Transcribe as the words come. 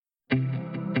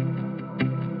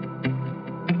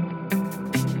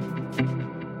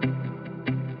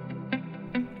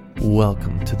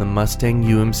Welcome to the Mustang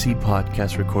UMC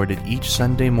podcast, recorded each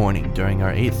Sunday morning during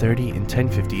our 8:30 and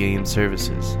 10:50 a.m.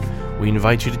 services. We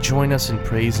invite you to join us in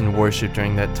praise and worship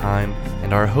during that time,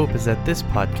 and our hope is that this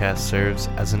podcast serves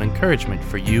as an encouragement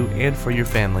for you and for your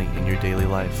family in your daily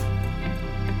life.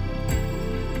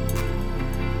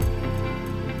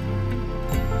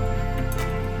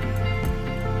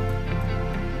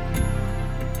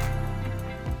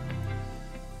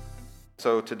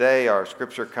 So today our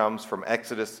scripture comes from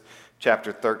Exodus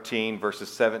chapter 13,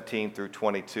 verses 17 through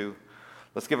 22.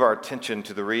 Let's give our attention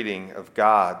to the reading of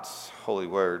God's holy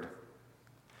word.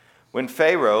 When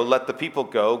Pharaoh let the people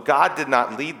go, God did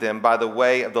not lead them by the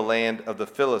way of the land of the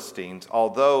Philistines,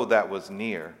 although that was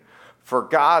near. For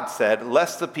God said,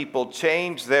 lest the people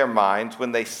change their minds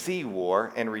when they see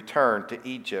war and return to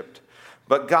Egypt.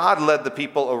 But God led the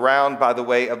people around by the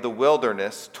way of the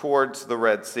wilderness towards the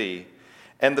Red Sea.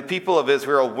 And the people of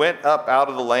Israel went up out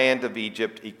of the land of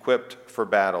Egypt equipped for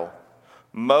battle.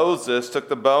 Moses took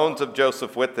the bones of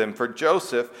Joseph with him, for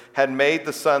Joseph had made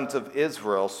the sons of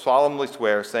Israel solemnly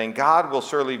swear, saying, God will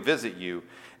surely visit you,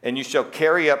 and you shall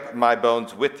carry up my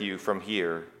bones with you from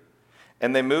here.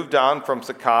 And they moved on from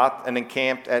Succoth and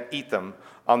encamped at Etham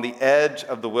on the edge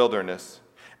of the wilderness.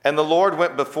 And the Lord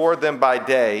went before them by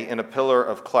day in a pillar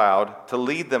of cloud to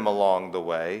lead them along the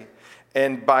way,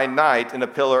 and by night in a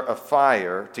pillar of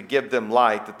fire to give them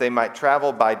light, that they might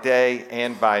travel by day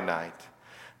and by night.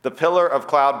 The pillar of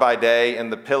cloud by day and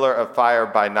the pillar of fire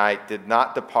by night did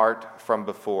not depart from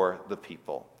before the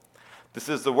people. This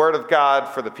is the word of God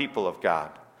for the people of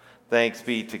God. Thanks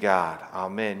be to God.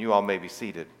 Amen. You all may be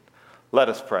seated. Let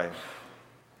us pray.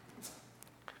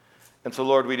 And so,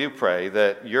 Lord, we do pray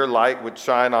that your light would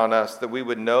shine on us, that we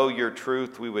would know your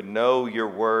truth, we would know your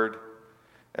word.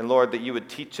 And Lord, that you would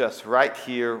teach us right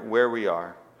here where we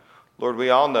are. Lord,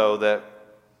 we all know that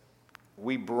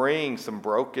we bring some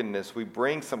brokenness, we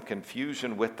bring some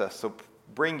confusion with us. So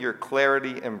bring your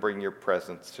clarity and bring your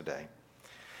presence today.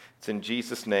 It's in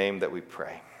Jesus' name that we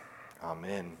pray.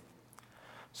 Amen.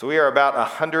 So we are about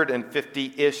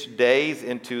 150-ish days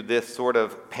into this sort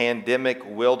of pandemic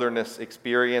wilderness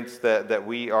experience that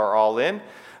we are all in.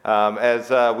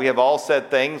 As we have all said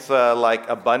things like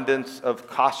abundance of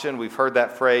caution. We've heard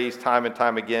that phrase time and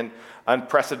time again.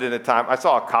 Unprecedented time. I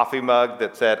saw a coffee mug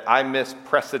that said, I miss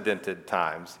precedented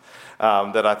times.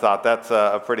 That I thought that's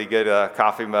a pretty good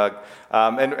coffee mug.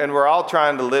 And we're all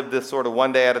trying to live this sort of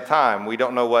one day at a time. We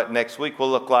don't know what next week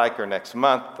will look like or next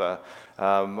month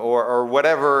or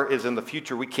whatever is in the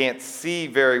future. We can't see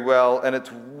very well. And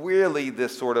it's really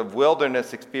this sort of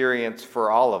wilderness experience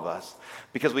for all of us,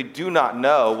 because we do not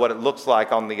know what it looks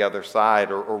like on the other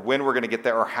side, or when we're going to get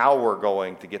there, or how we're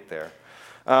going to get there.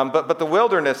 But the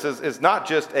wilderness is not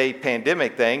just a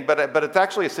pandemic thing, but it's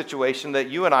actually a situation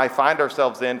that you and I find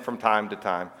ourselves in from time to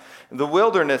time. The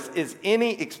wilderness is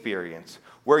any experience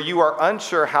where you are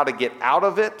unsure how to get out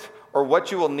of it or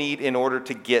what you will need in order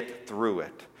to get through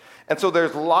it. And so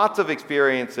there's lots of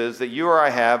experiences that you or I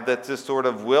have that's this sort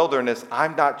of wilderness.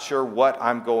 I'm not sure what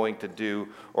I'm going to do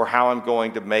or how I'm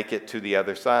going to make it to the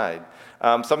other side.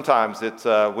 Sometimes it's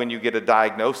when you get a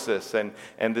diagnosis and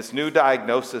this new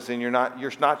diagnosis, and you're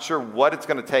not sure what it's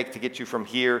going to take to get you from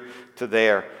here to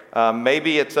there.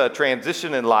 Maybe it's a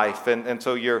transition in life, and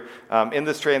so you're in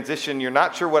this transition. You're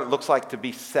not sure what it looks like to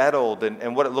be settled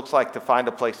and what it looks like to find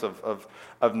a place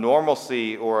of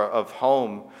normalcy or of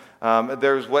home.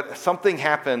 Something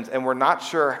happens, and we're not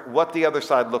sure what the other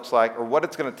side looks like or what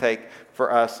it's going to take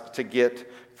for us to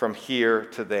get from here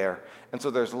to there. And so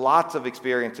there's lots of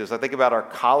experiences. I think about our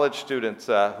college students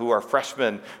who are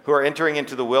freshmen, who are entering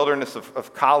into the wilderness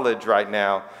of college right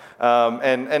now.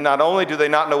 And not only do they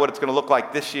not know what it's going to look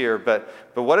like this year, but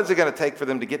what is it going to take for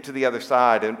them to get to the other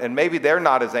side? And maybe they're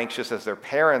not as anxious as their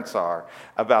parents are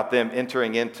about them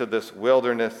entering into this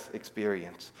wilderness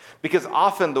experience. Because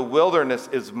often the wilderness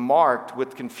is marked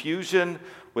with confusion,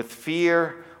 with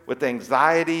fear, with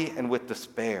anxiety, and with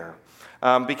despair.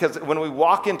 Because when we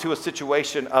walk into a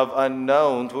situation of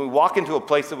unknowns, when we walk into a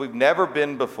place that we've never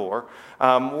been before,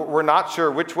 we're not sure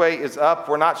which way is up.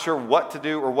 We're not sure what to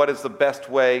do or what is the best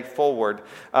way forward.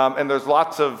 And there's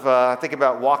lots of, I think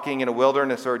about walking in a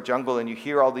wilderness or a jungle, and you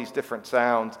hear all these different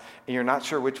sounds, and you're not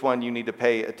sure which one you need to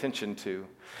pay attention to.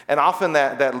 And often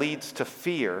that leads to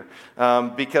fear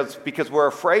because we're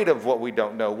afraid of what we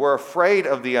don't know. We're afraid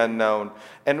of the unknown,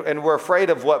 and we're afraid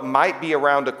of what might be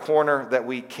around a corner that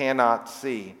we cannot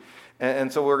see.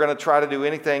 And so we're going to try to do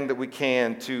anything that we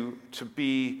can to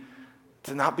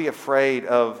not be afraid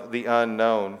of the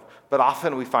unknown. but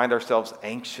often we find ourselves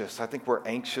anxious. I think we're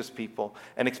anxious people,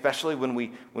 and especially when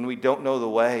we don't know the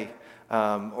way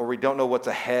or we don't know what's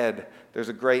ahead, there's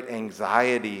a great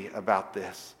anxiety about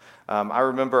this. I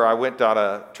remember I went on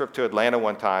a trip to Atlanta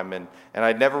one time, and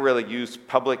I'd never really used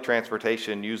public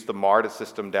transportation, used the MARTA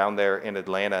system down there in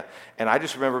Atlanta. And I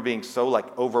just remember being so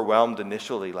overwhelmed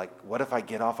initially, what if I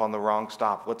get off on the wrong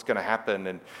stop? What's going to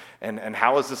happen? And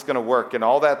how is this going to work? And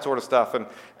all that sort of stuff. And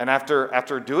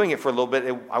after doing it for a little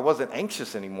bit, I wasn't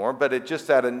anxious anymore, but it just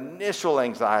that initial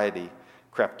anxiety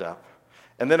crept up.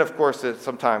 And then, of course, it's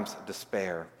sometimes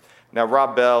despair. Now,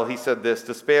 Rob Bell, he said this: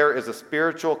 despair is a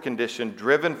spiritual condition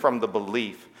driven from the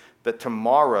belief that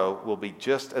tomorrow will be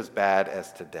just as bad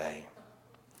as today.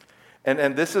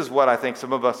 And this is what I think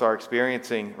some of us are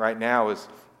experiencing right now is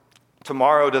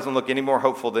tomorrow doesn't look any more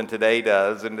hopeful than today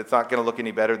does, and it's not going to look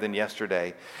any better than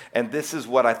yesterday. And this is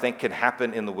what I think can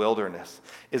happen in the wilderness,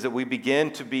 is that we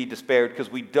begin to be despaired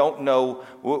because we don't know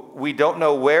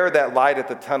where that light at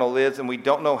the tunnel is, and we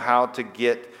don't know how to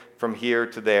get from here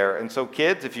to there. And so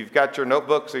kids, if you've got your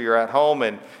notebooks or you're at home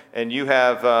and you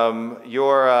have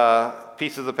your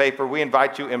pieces of paper, we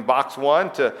invite you in box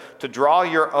 1 to draw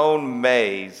your own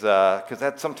maze, because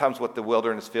that's sometimes what the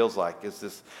wilderness feels like, is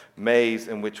this maze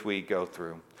in which we go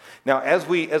through. Now, as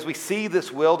we see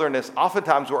this wilderness,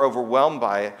 oftentimes we're overwhelmed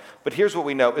by it, but here's what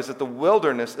we know, is that the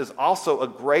wilderness is also a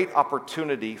great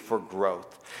opportunity for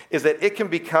growth, is that it can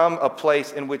become a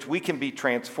place in which we can be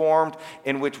transformed,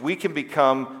 in which we can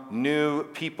become new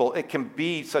people. It can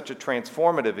be such a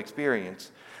transformative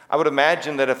experience. I would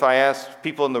imagine that if I asked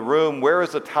people in the room, where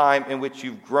is a time in which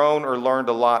you've grown or learned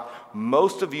a lot,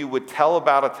 most of you would tell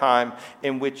about a time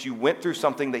in which you went through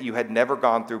something that you had never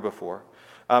gone through before.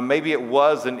 Maybe it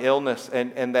was an illness,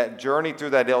 and that journey through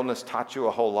that illness taught you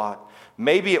a whole lot.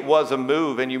 Maybe it was a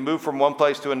move, and you moved from one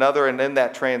place to another, and in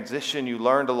that transition, you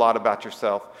learned a lot about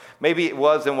yourself. Maybe it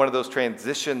was in one of those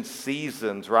transition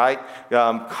seasons, right?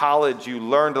 College, you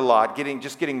learned a lot.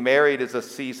 Getting married is a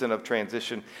season of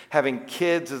transition. Having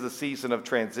kids is a season of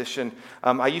transition.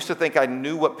 I used to think I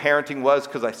knew what parenting was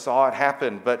because I saw it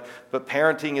happen, but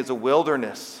parenting is a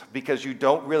wilderness because you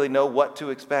don't really know what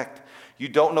to expect. You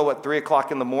don't know at 3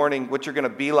 o'clock in the morning what you're going to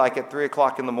be like at 3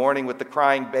 o'clock in the morning with the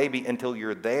crying baby until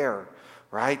you're there,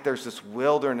 right? There's this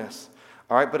wilderness,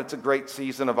 all right? But it's a great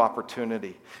season of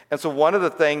opportunity. And so one of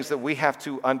the things that we have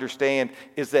to understand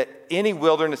is that any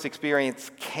wilderness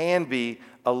experience can be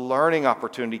a learning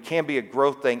opportunity, can be a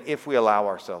growth thing if we allow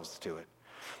ourselves to it.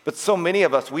 But so many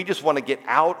of us, we just want to get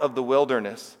out of the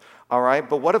wilderness, all right?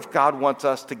 But what if God wants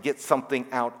us to get something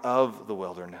out of the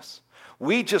wilderness?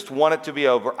 We just want it to be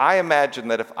over. I imagine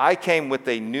that if I came with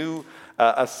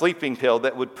a sleeping pill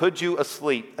that would put you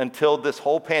asleep until this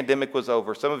whole pandemic was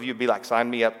over, some of you would be like,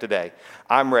 sign me up today.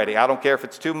 I'm ready. I don't care if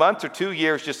it's 2 months or 2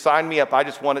 years, just sign me up. I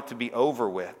just want it to be over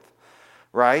with,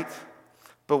 right?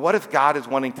 But what if God is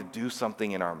wanting to do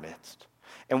something in our midst?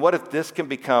 And what if this can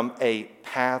become a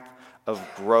path of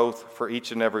growth for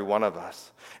each and every one of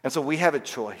us? And so we have a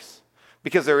choice,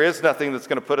 because there is nothing that's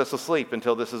going to put us asleep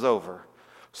until this is over.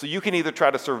 So you can either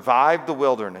try to survive the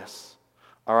wilderness,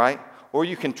 all right, or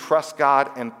you can trust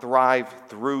God and thrive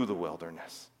through the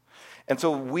wilderness. And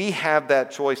so we have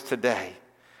that choice today.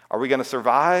 Are we going to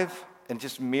survive and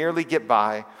just merely get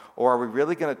by, or are we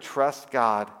really going to trust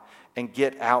God and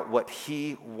get out what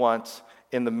He wants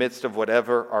in the midst of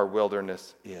whatever our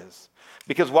wilderness is?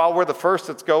 Because while we're the first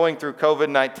that's going through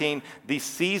COVID-19, these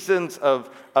seasons of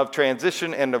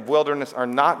transition and of wilderness are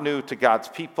not new to God's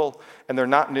people, and they're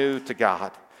not new to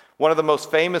God. One of the most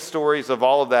famous stories of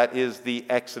all of that is the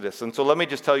Exodus. And so let me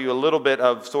just tell you a little bit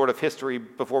of sort of history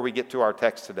before we get to our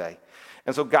text today.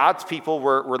 And so God's people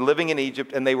were living in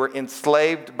Egypt, and they were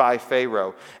enslaved by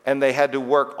Pharaoh. And they had to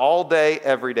work all day,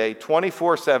 every day,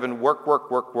 24/7,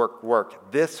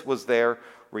 work. This was their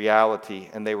reality,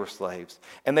 and they were slaves.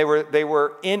 And they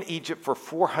were in Egypt for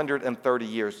 430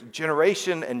 years,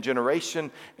 generation and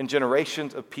generation and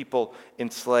generations of people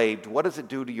enslaved. What does it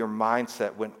do to your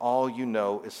mindset when all you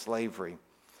know is slavery?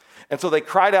 And so they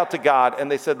cried out to God,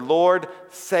 and they said, Lord,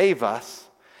 save us.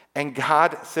 And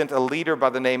God sent a leader by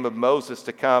the name of Moses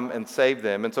to come and save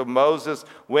them. And so Moses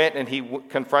went and he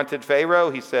confronted Pharaoh.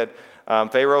 He said,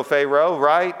 Pharaoh,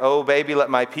 right? Oh, baby, let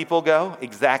my people go.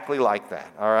 Exactly like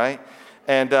that, all right?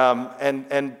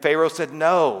 And Pharaoh said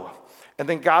no. And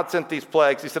then God sent these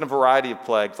plagues. He sent a variety of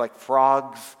plagues, like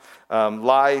frogs,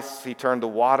 lice. He turned the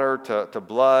water to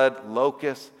blood,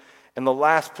 locusts. And the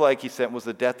last plague he sent was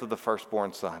the death of the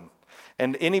firstborn son.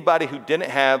 And anybody who didn't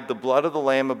have the blood of the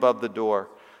lamb above the door,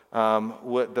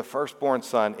 the firstborn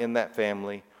son in that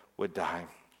family would die.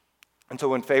 And so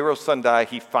when Pharaoh's son died,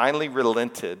 he finally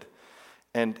relented.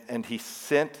 And he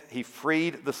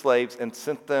freed the slaves and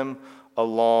sent them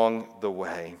along the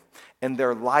way. And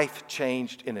their life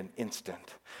changed in an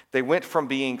instant. They went from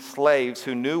being slaves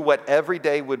who knew what every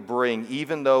day would bring,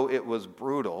 even though it was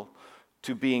brutal,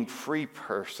 to being free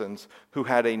persons who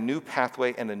had a new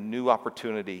pathway and a new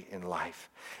opportunity in life.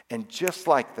 And just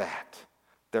like that,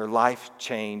 their life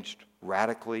changed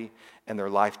radically and their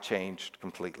life changed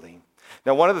completely.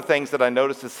 Now, one of the things that I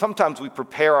notice is sometimes we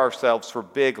prepare ourselves for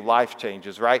big life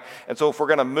changes, right? And so if we're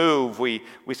going to move, we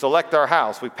select our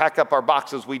house, we pack up our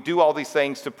boxes, we do all these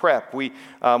things to prep. We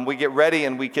get ready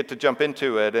and we get to jump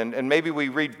into it. And maybe we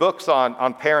read books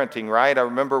on parenting, right? I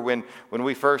remember when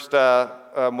we first,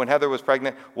 when Heather was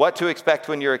pregnant, what to expect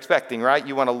when you're expecting, right?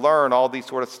 You want to learn all these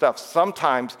sort of stuff.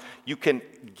 Sometimes you can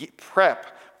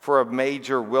prep for a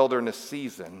major wilderness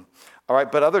season. All right,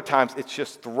 but other times it's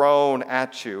just thrown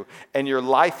at you and your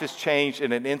life is changed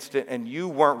in an instant and you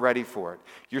weren't ready for it.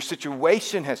 Your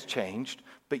situation has changed,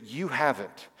 but you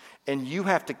haven't. And you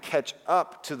have to catch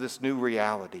up to this new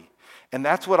reality. And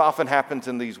that's what often happens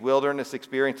in these wilderness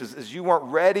experiences is you weren't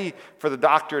ready for the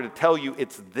doctor to tell you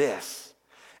it's this.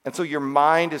 And so your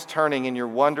mind is turning and you're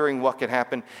wondering what could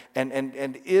happen.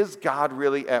 And is God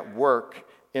really at work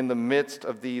in the midst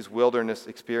of these wilderness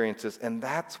experiences? And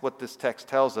that's what this text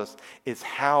tells us is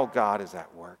how God is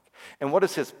at work. And what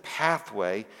does his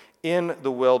pathway in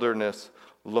the wilderness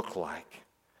look like?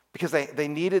 Because they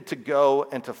needed to go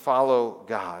and to follow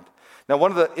God. Now,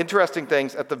 one of the interesting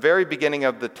things at the very beginning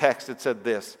of the text, it said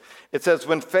this. It says,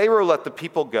 when Pharaoh let the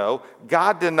people go,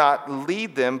 God did not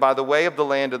lead them by the way of the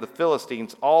land of the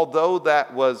Philistines, although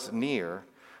that was near.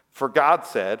 For God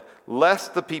said,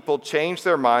 lest the people change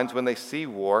their minds when they see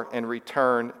war and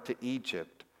return to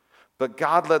Egypt. But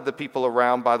God led the people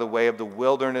around by the way of the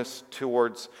wilderness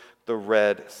towards the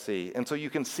Red Sea. And so you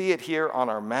can see it here on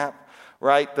our map,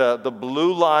 right? The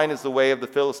blue line is the way of the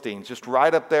Philistines, just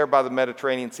right up there by the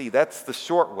Mediterranean Sea. That's the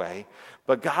short way.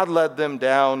 But God led them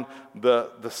down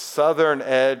the southern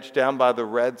edge, down by the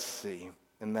Red Sea.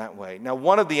 In that way. Now,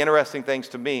 one of the interesting things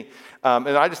to me, and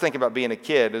I just think about being a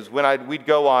kid, is when we'd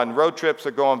go on road trips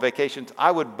or go on vacations, I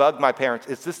would bug my parents,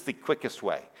 is this the quickest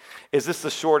way? Is this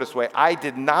the shortest way? I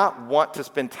did not want to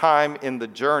spend time in the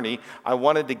journey. I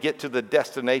wanted to get to the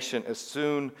destination as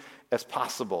soon as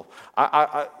possible.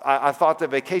 I thought that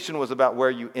vacation was about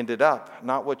where you ended up,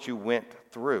 not what you went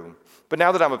through. But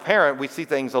now that I'm a parent, we see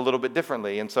things a little bit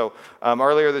differently. And so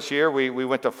earlier this year, we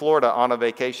went to Florida on a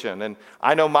vacation. And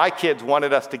I know my kids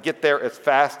wanted us to get there as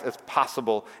fast as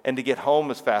possible and to get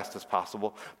home as fast as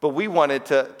possible. But we wanted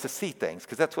to see things,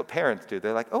 because that's what parents do.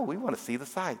 They're like, oh, we want to see the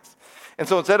sights. And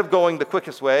so instead of going the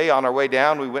quickest way, on our way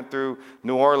down, we went through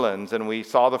New Orleans, and we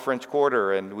saw the French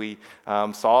Quarter, and we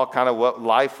saw kind of what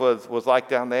life was like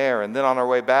down there. And then on our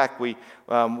way back, we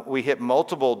hit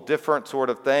multiple different sort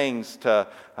of things.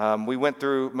 We went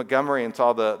through Montgomery and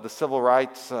saw the Civil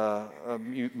Rights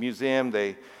Museum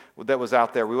that was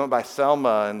out there. We went by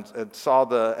Selma and saw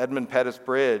the Edmund Pettus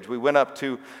Bridge. We went up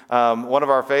to one of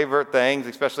our favorite things,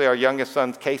 especially our youngest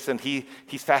son's Kason.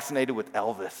 He's fascinated with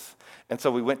Elvis. And so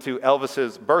we went to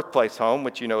Elvis's birthplace home,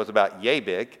 which you know is about yay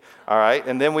big, all right?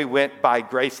 And then we went by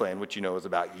Graceland, which you know is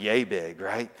about yay big,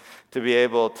 right? To be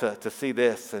able to see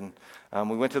this. And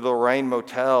we went to the Lorraine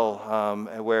Motel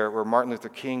where Martin Luther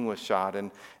King was shot.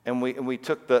 And we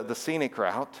took the scenic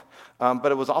route.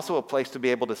 But it was also a place to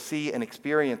be able to see and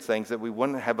experience things that we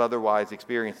wouldn't have otherwise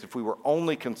experienced if we were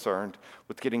only concerned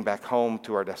with getting back home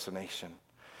to our destination.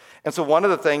 And so one of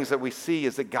the things that we see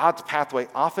is that God's pathway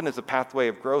often is a pathway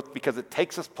of growth because it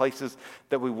takes us places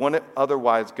that we wouldn't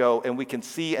otherwise go, and we can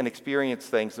see and experience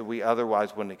things that we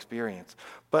otherwise wouldn't experience.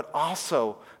 But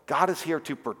also, God is here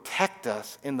to protect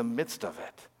us in the midst of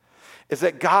it. Is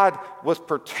that God was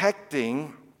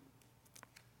protecting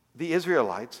the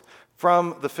Israelites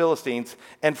from the Philistines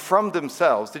and from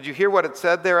themselves. Did you hear what it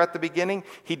said there at the beginning?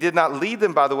 He did not lead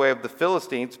them by the way of the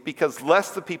Philistines because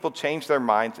lest the people change their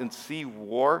minds and see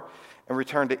war and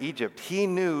return to Egypt. He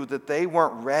knew that they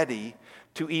weren't ready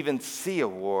to even see a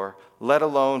war, let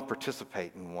alone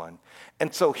participate in one.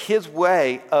 And so his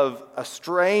way, of a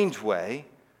strange way,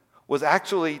 was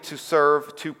actually to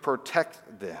serve to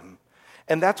protect them.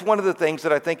 And that's one of the things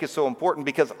that I think is so important,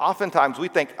 because oftentimes we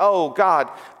think, oh, God,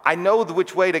 I know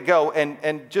which way to go,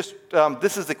 and just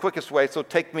this is the quickest way, so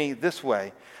take me this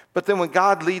way. But then when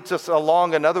God leads us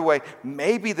along another way,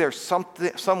 maybe there's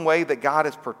some way that God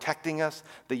is protecting us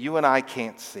that you and I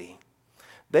can't see.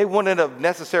 They wouldn't have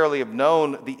necessarily have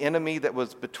known the enemy that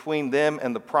was between them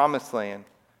and the promised land.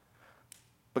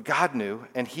 But God knew,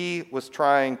 and he was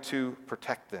trying to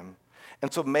protect them.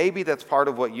 And so maybe that's part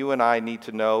of what you and I need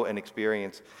to know and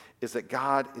experience, is that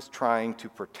God is trying to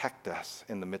protect us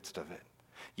in the midst of it.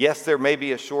 Yes, there may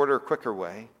be a shorter, quicker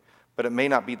way, but it may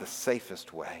not be the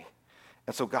safest way.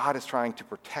 And so God is trying to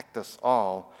protect us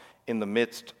all in the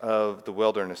midst of the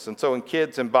wilderness. And so in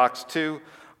kids, in box 2,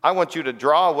 I want you to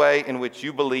draw a way in which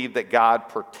you believe that God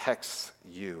protects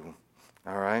you.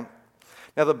 All right?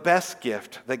 Now, the best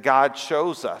gift that God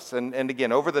shows us, and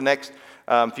again, over the next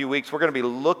few weeks, we're going to be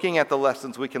looking at the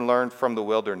lessons we can learn from the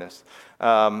wilderness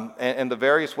and the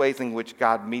various ways in which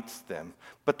God meets them.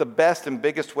 But the best and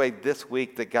biggest way this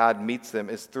week that God meets them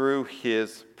is through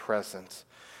his presence.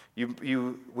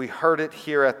 We heard it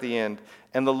here at the end.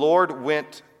 And the Lord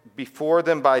went before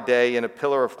them by day in a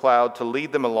pillar of cloud to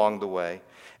lead them along the way,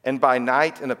 and by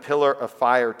night in a pillar of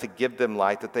fire to give them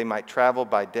light, that they might travel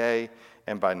by day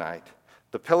and by night.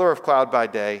 The pillar of cloud by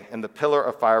day and the pillar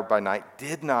of fire by night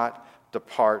did not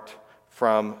depart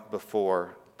from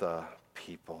before the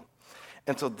people.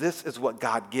 And so this is what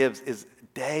God gives, is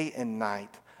day and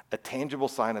night, a tangible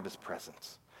sign of his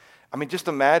presence. I mean, just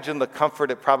imagine the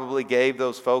comfort it probably gave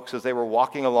those folks as they were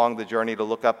walking along the journey to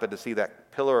look up and to see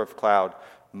that pillar of cloud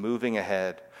moving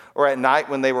ahead. Or at night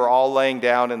when they were all laying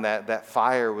down and that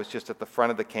fire was just at the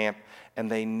front of the camp and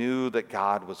they knew that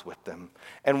God was with them.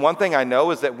 And one thing I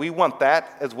know is that we want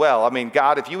that as well. I mean,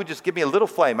 God, if you would just give me a little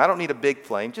flame, I don't need a big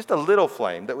flame, just a little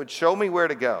flame that would show me where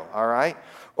to go, all right?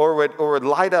 Or would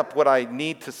light up what I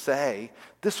need to say,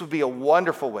 this would be a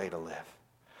wonderful way to live.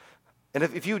 And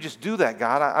if you would just do that,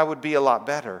 God, I would be a lot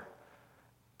better.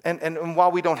 And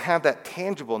while we don't have that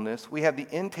tangibleness, we have the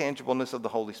intangibleness of the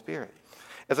Holy Spirit.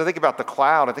 As I think about the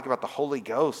cloud, I think about the Holy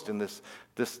Ghost and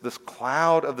this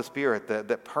cloud of the Spirit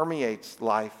that permeates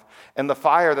life. And the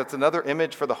fire, that's another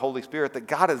image for the Holy Spirit, that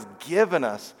God has given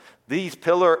us these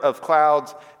pillar of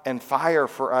clouds and fire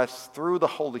for us through the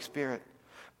Holy Spirit.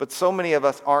 But so many of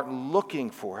us aren't looking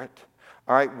for it.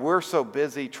 All right, we're so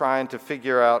busy trying to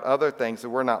figure out other things that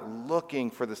we're not looking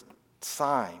for this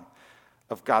sign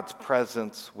of God's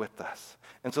presence with us.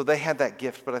 And so they had that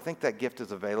gift, but I think that gift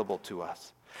is available to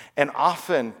us. And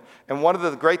often, and one of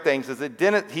the great things is he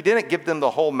didn't give them the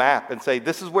whole map and say,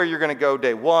 this is where you're going to go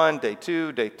day 1, day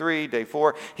 2, day 3, day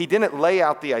 4. He didn't lay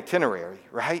out the itinerary,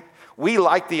 right? We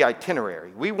like the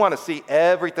itinerary. We want to see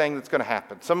everything that's going to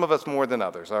happen. Some of us more than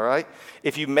others, all right?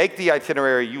 If you make the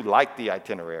itinerary, you like the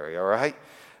itinerary, all right?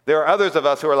 There are others of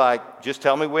us who are like, just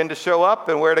tell me when to show up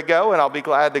and where to go, and I'll be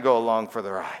glad to go along for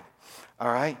the ride,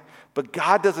 all right? But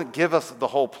God doesn't give us the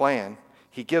whole plan.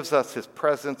 He gives us his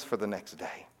presence for the next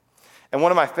day. And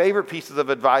one of my favorite pieces of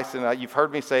advice, and you've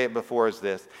heard me say it before, is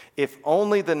this: if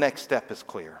only the next step is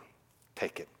clear,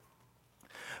 take it.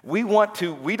 We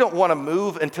don't want to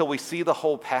move until we see the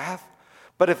whole path,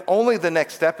 but if only the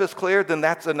next step is clear, then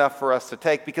that's enough for us to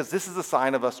take, because this is a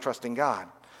sign of us trusting God.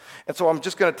 And so I'm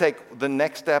just going to take the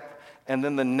next step and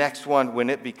then the next one when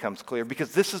it becomes clear,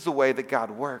 because this is the way that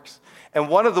God works. And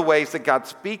one of the ways that God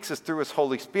speaks is through his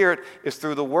Holy Spirit, is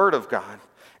through the Word of God.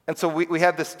 And so we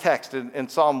have this text in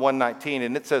Psalm 119,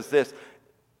 and it says this: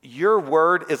 your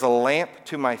word is a lamp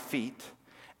to my feet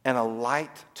and a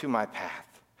light to my path.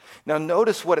 Now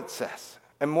notice what it says,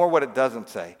 and more what it doesn't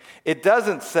say. It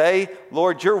doesn't say,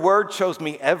 Lord, your word shows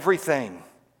me everything.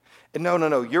 And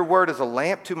no. Your word is a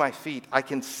lamp to my feet. I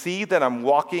can see that I'm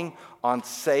walking on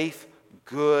safe,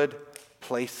 good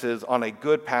places, on a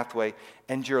good pathway,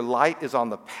 and your light is on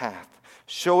the path,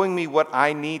 showing me what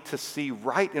I need to see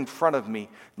right in front of me,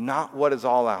 not what is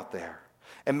all out there.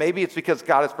 And maybe it's because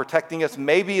God is protecting us.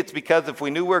 Maybe it's because if we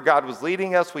knew where God was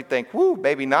leading us, we'd think,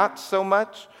 maybe not so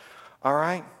much. All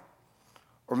right?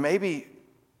 Or maybe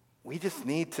we just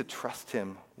need to trust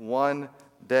him one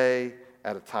day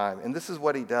at a time. And this is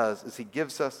what he does, is he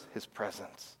gives us his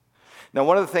presence. Now,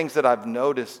 one of the things that I've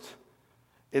noticed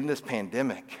in this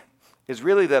pandemic is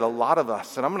really that a lot of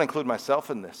us, and I'm going to include myself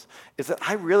in this, is that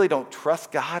I really don't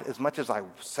trust God as much as I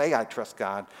say I trust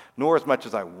God, nor as much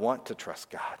as I want to trust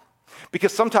God.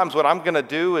 Because sometimes what I'm going to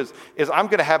do is I'm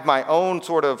going to have my own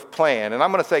sort of plan, and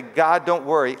I'm going to say, God, don't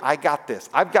worry, I got this.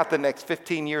 I've got the next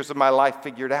 15 years of my life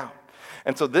figured out.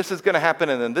 And so this is going to happen,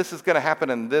 and then this is going to happen,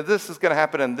 and then this is going to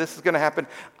happen, and this is going to happen.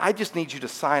 I just need you to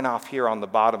sign off here on the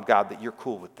bottom, God, that you're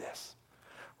cool with this.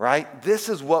 Right? This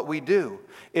is what we do,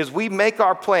 is we make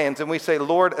our plans and we say,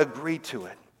 Lord, agree to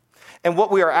it. And what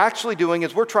we are actually doing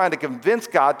is we're trying to convince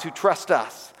God to trust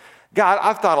us. God,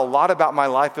 I've thought a lot about my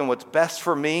life and what's best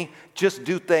for me. Just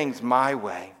do things my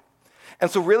way.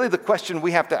 And so really the question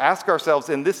we have to ask ourselves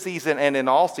in this season and in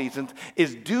all seasons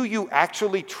is, do you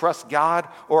actually trust God,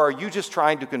 or are you just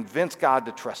trying to convince God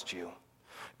to trust you?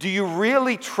 Do you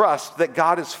really trust that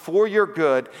God is for your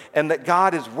good and that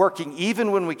God is working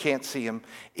even when we can't see him,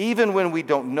 even when we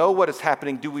don't know what is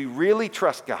happening? Do we really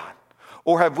trust God?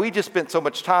 Or have we just spent so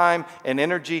much time and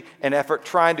energy and effort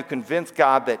trying to convince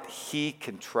God that he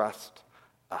can trust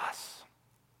us?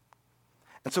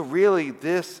 And so really,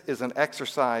 this is an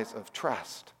exercise of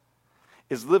trust,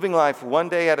 is living life one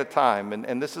day at a time.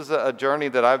 And this is a journey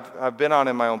that I've been on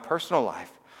in my own personal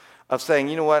life, of saying,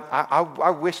 you know what,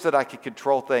 I wish that I could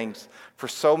control things for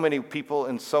so many people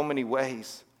in so many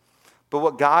ways. But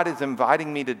what God is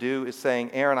inviting me to do is saying,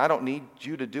 Aaron, I don't need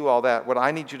you to do all that. What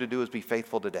I need you to do is be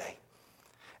faithful today.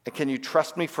 And can you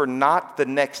trust me for not the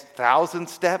next 1,000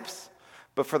 steps,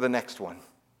 but for the next one,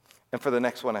 and for the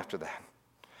next one after that?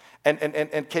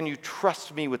 And can you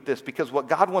trust me with this? Because what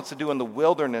God wants to do in the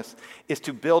wilderness is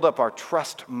to build up our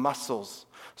trust muscles.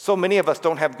 So many of us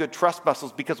don't have good trust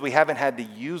muscles because we haven't had to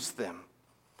use them.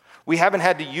 We haven't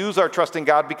had to use our trust in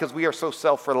God because we are so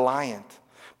self-reliant.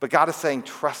 But God is saying,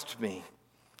 trust me.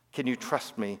 Can you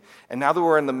trust me? And now that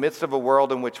we're in the midst of a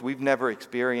world in which we've never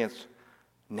experienced,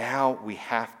 now we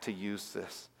have to use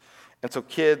this. And so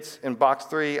kids, in box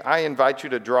 3, I invite you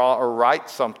to draw or write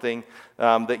something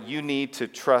that you need to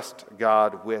trust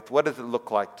God with. What does it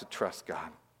look like to trust God?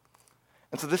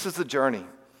 And so this is the journey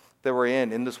that we're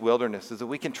in this wilderness, is that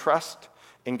we can trust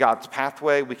in God's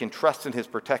pathway, we can trust in his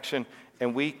protection,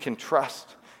 and we can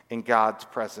trust in God's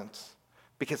presence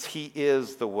because he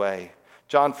is the way.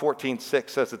 John 14:6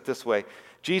 says it this way.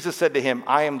 Jesus said to him,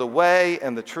 I am the way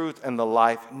and the truth and the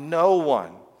life. No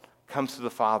one comes to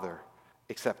the Father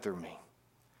except through me.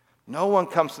 No one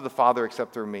comes to the Father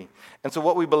except through me. And so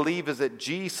what we believe is that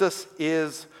Jesus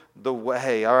is the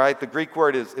way, all right? The Greek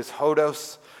word is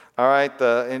hodos, all right?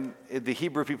 The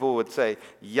Hebrew people would say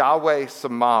Yahweh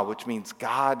Sama, which means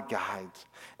God guides.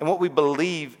 And what we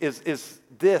believe is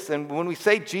this, and when we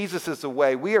say Jesus is the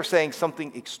way, we are saying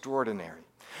something extraordinary.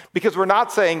 Because we're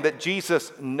not saying that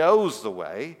Jesus knows the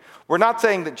way. We're not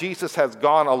saying that Jesus has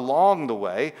gone along the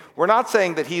way. We're not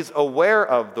saying that he's aware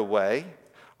of the way,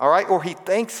 all right, or he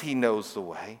thinks he knows the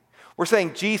way. We're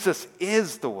saying Jesus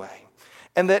is the way,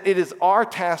 and that it is our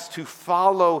task to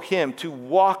follow him, to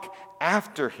walk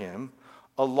after him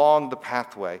along the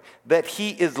pathway, that he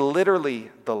is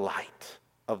literally the light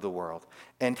of the world,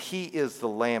 and he is the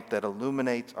lamp that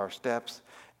illuminates our steps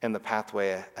and the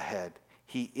pathway ahead.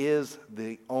 He is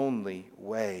the only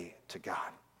way to God.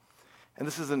 And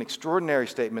this is an extraordinary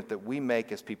statement that we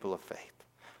make as people of faith,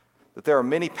 that there are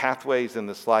many pathways in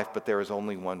this life, but there is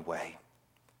only one way,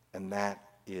 and that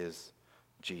is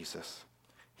Jesus.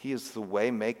 He is the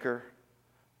way maker,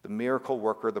 the miracle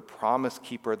worker, the promise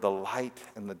keeper, the light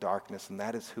in the darkness, and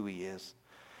that is who he is.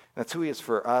 And that's who he is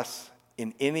for us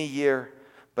in any year,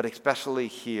 but especially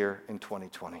here in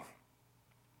 2020.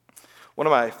 One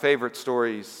of my favorite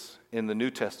stories in the New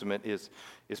Testament is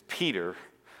Peter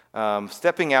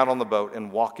stepping out on the boat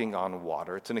and walking on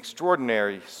water. It's an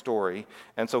extraordinary story.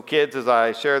 And so kids, as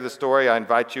I share this story, I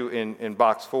invite you in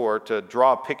box 4 to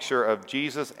draw a picture of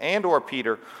Jesus and or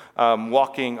Peter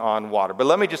walking on water. But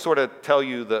let me just sort of tell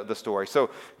you the story. So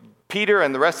Peter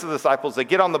and the rest of the disciples, they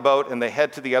get on the boat and they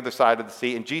head to the other side of the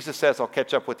sea, and Jesus says, I'll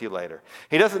catch up with you later.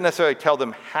 He doesn't necessarily tell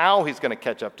them how he's going to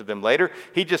catch up to them later.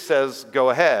 He just says,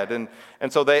 go ahead. And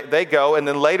so they go, and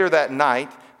then later that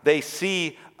night, they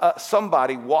see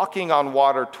somebody walking on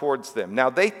water towards them. Now,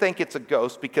 they think it's a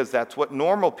ghost because that's what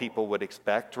normal people would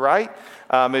expect, right?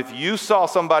 If you saw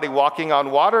somebody walking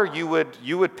on water, you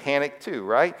would panic too,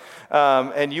 right?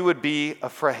 And you would be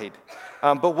afraid.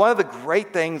 But one of the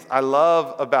great things I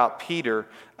love about Peter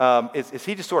is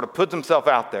he just sort of puts himself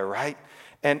out there, right?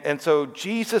 And so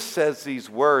Jesus says these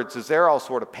words, as they're all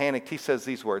sort of panicked, he says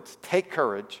these words, take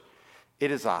courage, it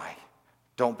is I,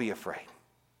 don't be afraid.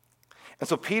 And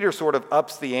so Peter sort of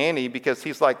ups the ante because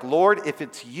he's like, Lord, if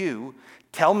it's you,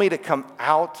 tell me to come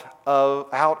out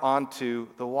onto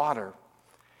the water.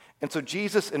 And so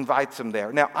Jesus invites him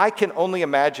there. Now, I can only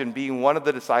imagine being one of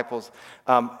the disciples.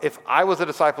 If I was a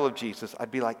disciple of Jesus,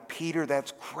 I'd be like, Peter,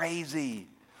 that's crazy.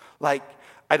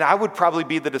 And I would probably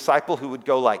be the disciple who would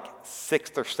go like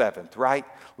 6th or 7th, right?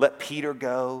 Let Peter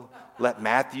go, let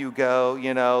Matthew go,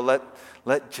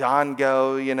 let John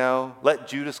go, let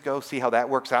Judas go, see how that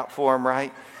works out for him,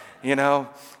 right?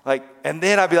 And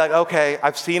then I'd be like, okay,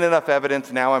 I've seen enough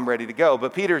evidence, now I'm ready to go.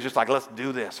 But Peter's just like, let's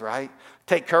do this, right?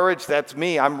 Take courage, that's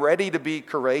me. I'm ready to be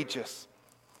courageous.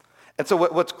 And so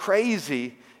what's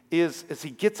crazy is he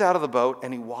gets out of the boat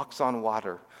and he walks on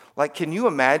water. Can you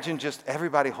imagine just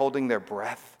everybody holding their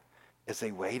breath as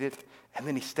they waited? And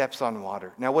then he steps on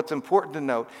water. Now, what's important to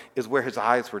note is where his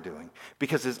eyes were doing,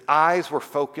 because his eyes were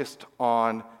focused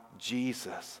on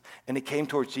Jesus. And he came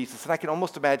towards Jesus. And I can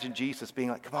almost imagine Jesus being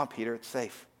like, come on, Peter, it's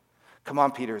safe. Come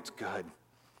on, Peter, it's good.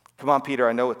 Come on, Peter,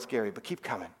 I know it's scary, but keep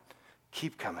coming.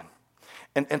 Keep coming.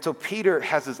 And so Peter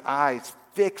has his eyes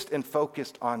fixed and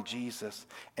focused on Jesus,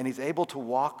 and he's able to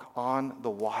walk on the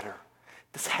water.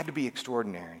 This had to be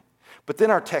extraordinary. But then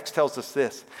our text tells us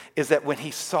this, is that when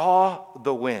he saw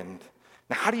the wind,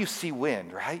 now how do you see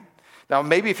wind, right? Now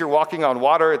maybe if you're walking on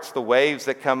water, it's the waves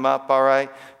that come up, all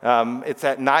right? It's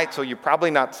at night, so you're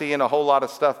probably not seeing a whole lot of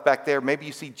stuff back there. Maybe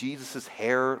you see Jesus'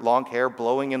 hair, long hair,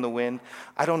 blowing in the wind.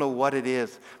 I don't know what it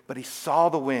is, but he saw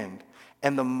the wind.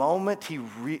 And the moment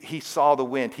he saw the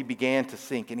wind, he began to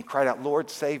sink, and he cried out, Lord,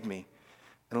 save me.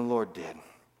 And the Lord did.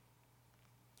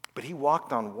 But he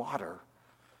walked on water.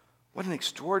 What an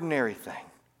extraordinary thing.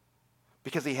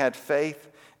 Because he had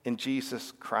faith in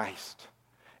Jesus Christ.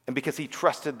 And because he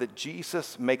trusted that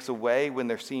Jesus makes a way when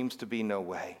there seems to be no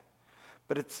way.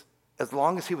 But it's as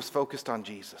long as he was focused on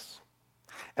Jesus.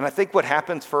 And I think what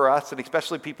happens for us, and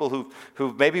especially people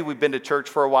who maybe we've been to church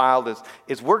for a while,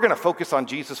 is we're going to focus on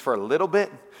Jesus for a little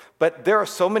bit, but there are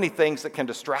so many things that can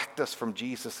distract us from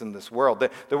Jesus in this world,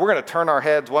 that we're going to turn our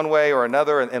heads one way or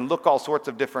another and look all sorts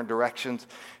of different directions,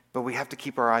 but we have to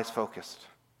keep our eyes focused.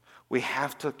 We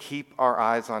have to keep our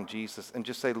eyes on Jesus and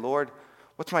just say, Lord,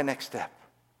 what's my next step?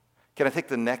 Can I take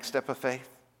the next step of faith?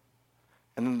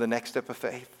 And then the next step of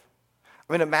faith?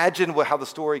 I mean, imagine how the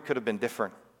story could have been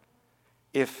different.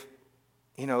 If,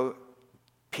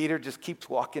 Peter just keeps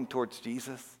walking towards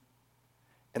Jesus,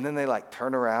 and then they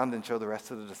turn around and show the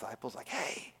rest of the disciples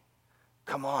hey,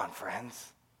 come on,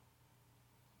 friends.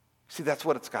 See, that's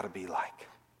what it's got to be like.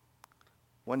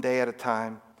 One day at a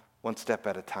time, one step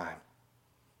at a time.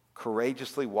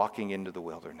 Courageously walking into the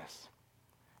wilderness.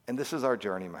 And this is our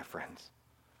journey, my friends.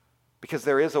 Because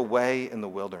there is a way in the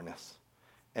wilderness,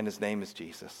 and his name is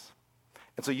Jesus.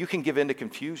 And so you can give in to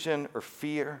confusion or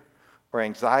fear or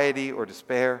anxiety or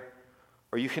despair,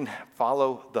 or you can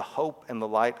follow the hope and the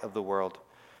light of the world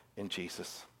in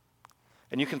Jesus.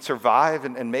 And you can survive,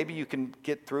 and maybe you can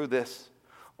get through this,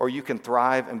 or you can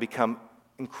thrive and become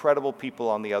incredible people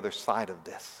on the other side of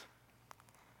this.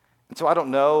 And so I don't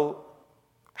know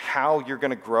how you're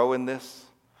going to grow in this,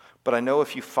 but I know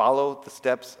if you follow the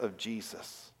steps of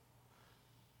Jesus,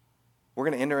 we're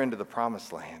going to enter into the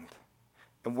promised land.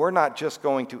 And we're not just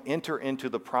going to enter into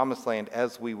the promised land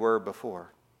as we were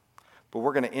before, but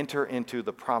we're going to enter into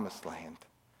the promised land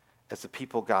as the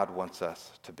people God wants us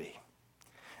to be.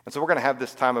 And so we're going to have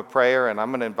this time of prayer, and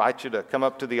I'm going to invite you to come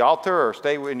up to the altar or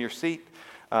stay in your seat.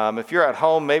 If you're at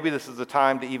home, maybe this is the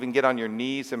time to even get on your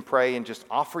knees and pray and just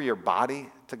offer your body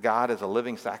to God as a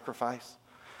living sacrifice.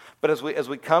 But as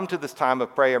we come to this time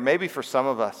of prayer, maybe for some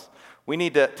of us, we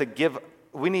need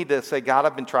to say, God,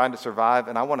 I've been trying to survive,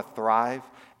 and I want to thrive,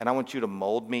 and I want you to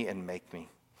mold me and make me.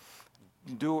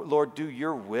 Lord, do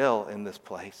your will in this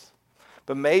place.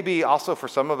 But maybe also for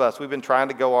some of us, we've been trying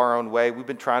to go our own way. We've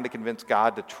been trying to convince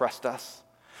God to trust us,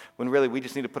 when really we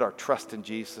just need to put our trust in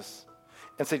Jesus.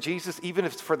 And say, Jesus, even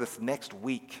if it's for this next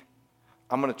week,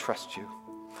 I'm going to trust you.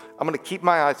 I'm going to keep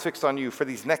my eyes fixed on you for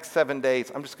these next 7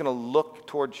 days. I'm just going to look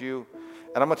towards you,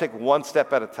 and I'm going to take one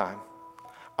step at a time.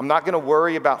 I'm not going to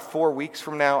worry about 4 weeks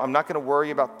from now. I'm not going to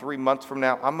worry about 3 months from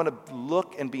now. I'm going to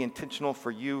look and be intentional for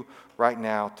you right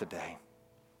now, today.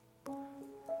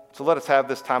 So let us have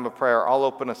this time of prayer. I'll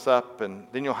open us up, and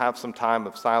then you'll have some time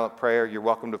of silent prayer. You're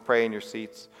welcome to pray in your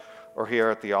seats or here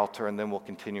at the altar, and then we'll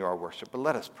continue our worship. But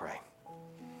let us pray.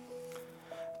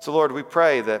 So Lord, we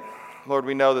pray that, Lord,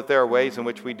 we know that there are ways in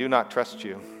which we do not trust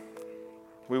you.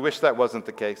 We wish that wasn't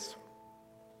the case.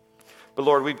 But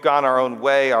Lord, we've gone our own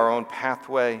way, our own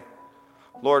pathway.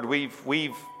 Lord,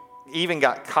 we've even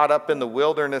got caught up in the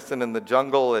wilderness and in the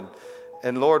jungle.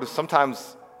 And Lord,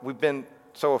 sometimes we've been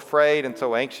so afraid and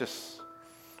so anxious,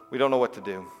 we don't know what to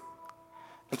do.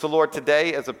 And so Lord,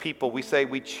 today as a people, we say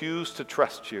we choose to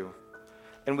trust you.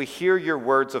 And we hear your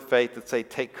words of faith that say,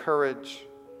 take courage.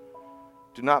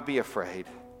 Do not be afraid.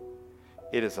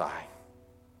 It is I.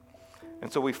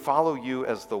 And so we follow you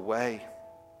as the way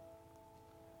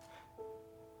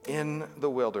in the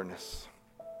wilderness.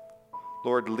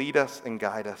 Lord, lead us and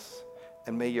guide us,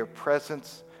 and may your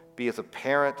presence be as a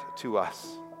parent to us,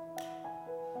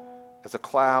 as a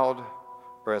cloud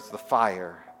or as the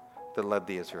fire that led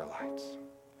the Israelites.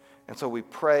 And so we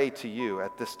pray to you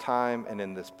at this time and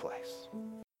in this place.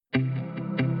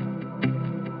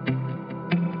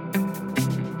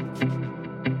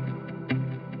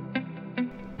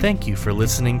 Thank you for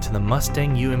listening to the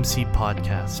Mustang UMC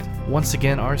podcast. Once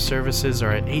again, our services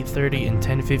are at 8:30 and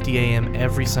 10:50 a.m.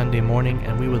 every Sunday morning,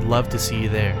 and we would love to see you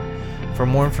there. For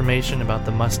more information about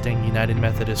the Mustang United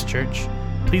Methodist Church,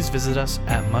 please visit us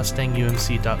at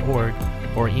mustangumc.org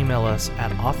or email us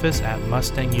at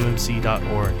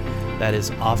office@mustangumc.org. That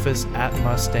is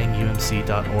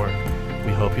office@mustangumc.org.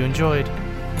 We hope you enjoyed.